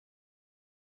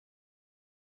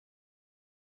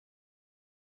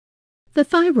The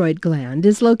thyroid gland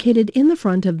is located in the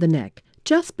front of the neck,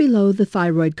 just below the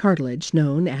thyroid cartilage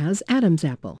known as Adam's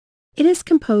apple. It is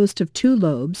composed of 2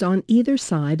 lobes on either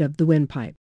side of the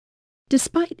windpipe.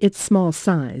 Despite its small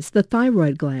size, the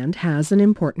thyroid gland has an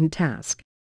important task.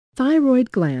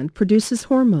 Thyroid gland produces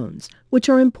hormones, which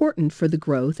are important for the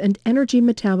growth and energy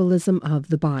metabolism of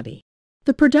the body.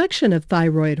 The production of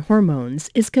thyroid hormones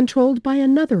is controlled by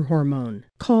another hormone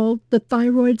called the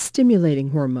thyroid-stimulating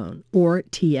hormone, or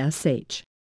TSH.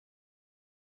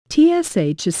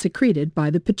 TSH is secreted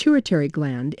by the pituitary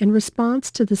gland in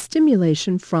response to the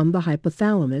stimulation from the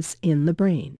hypothalamus in the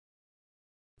brain.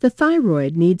 The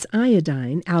thyroid needs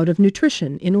iodine out of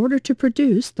nutrition in order to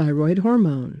produce thyroid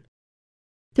hormone.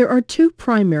 There are 2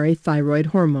 primary thyroid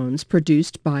hormones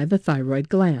produced by the thyroid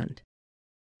gland: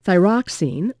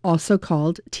 Thyroxine, also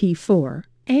called T4,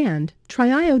 and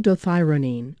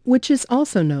triiodothyronine, which is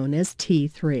also known as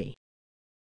T3.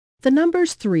 The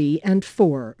numbers 3 and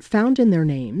 4 found in their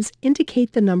names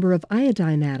indicate the number of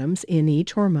iodine atoms in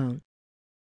each hormone.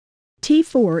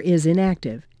 T4 is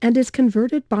inactive and is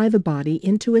converted by the body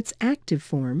into its active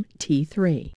form,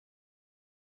 T3.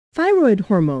 Thyroid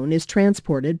hormone is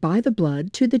transported by the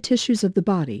blood to the tissues of the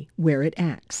body, where it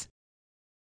acts.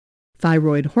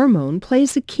 Thyroid hormone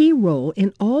plays a key role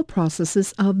in all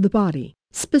processes of the body,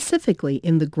 specifically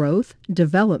in the growth,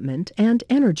 development, and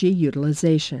energy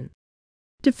utilization.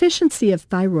 Deficiency of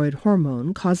thyroid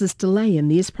hormone causes delay in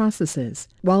these processes,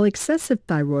 while excessive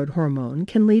thyroid hormone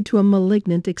can lead to a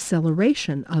malignant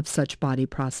acceleration of such body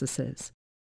processes.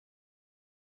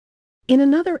 In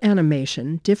another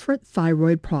animation, different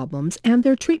thyroid problems and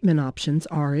their treatment options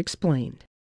are explained.